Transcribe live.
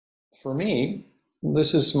For me,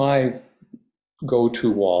 this is my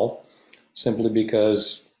go-to wall simply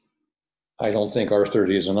because I don't think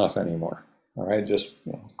R30 is enough anymore. All right, just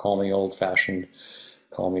call me old-fashioned,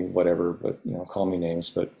 call me whatever, but call me names.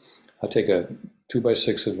 But I'll take a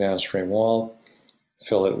 2x6 advanced frame wall,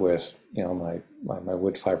 fill it with my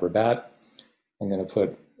wood fiber bat. I'm going to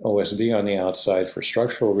put OSB on the outside for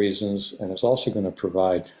structural reasons, and it's also going to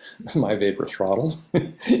provide my vapor throttle,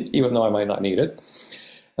 even though I might not need it.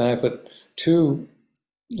 And I put 2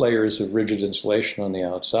 layers of rigid insulation on the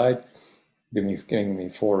outside, giving me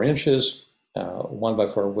 4 inches,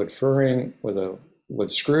 1x4 wood furring with a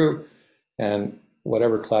wood screw, and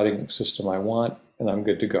whatever cladding system I want, and I'm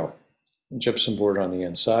good to go. Gypsum board on the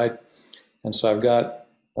inside. And so I've got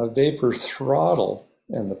a vapor throttle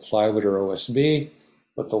in the plywood or OSB,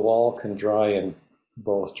 but the wall can dry in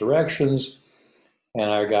both directions. And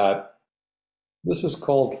I got, this is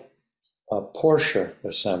called a Porsche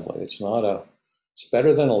assembly. It's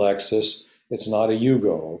better than a Lexus. It's not a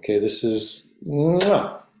Yugo. Okay, this is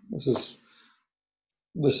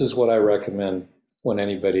what I recommend when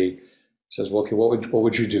anybody says, well, okay, what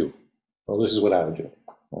would you do? Well, this is what I would do.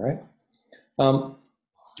 All right. Well,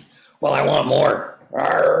 I want more.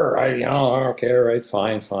 Okay, all right,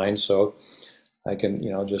 fine. So I can,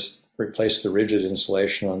 just replace the rigid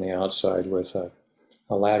insulation on the outside with a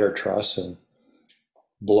ladder truss and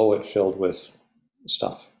blow it filled with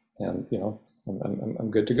stuff, and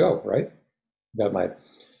I'm good to go, right? I've got my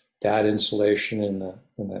DAD insulation in the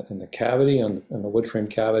cavity, in the wood frame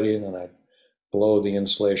cavity, and then I blow the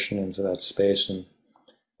insulation into that space, and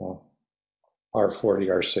R40,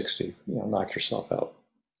 R60, knock yourself out.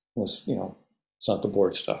 It's not the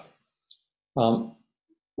board stuff.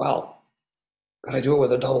 Well, could I do it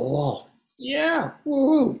with a double wall? Yeah,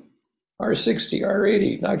 woohoo! R60,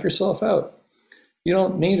 R80, knock yourself out. You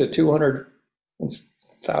don't need a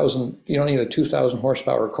 200,000, you don't need a 2,000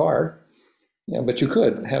 horsepower car, but you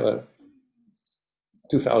could have a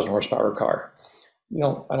 2,000 horsepower car. I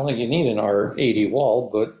don't think you need an R80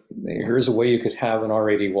 wall, but here's a way you could have an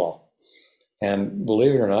R80 wall. And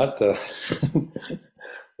believe it or not, the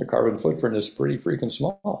carbon footprint is pretty freaking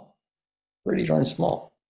small, pretty darn small.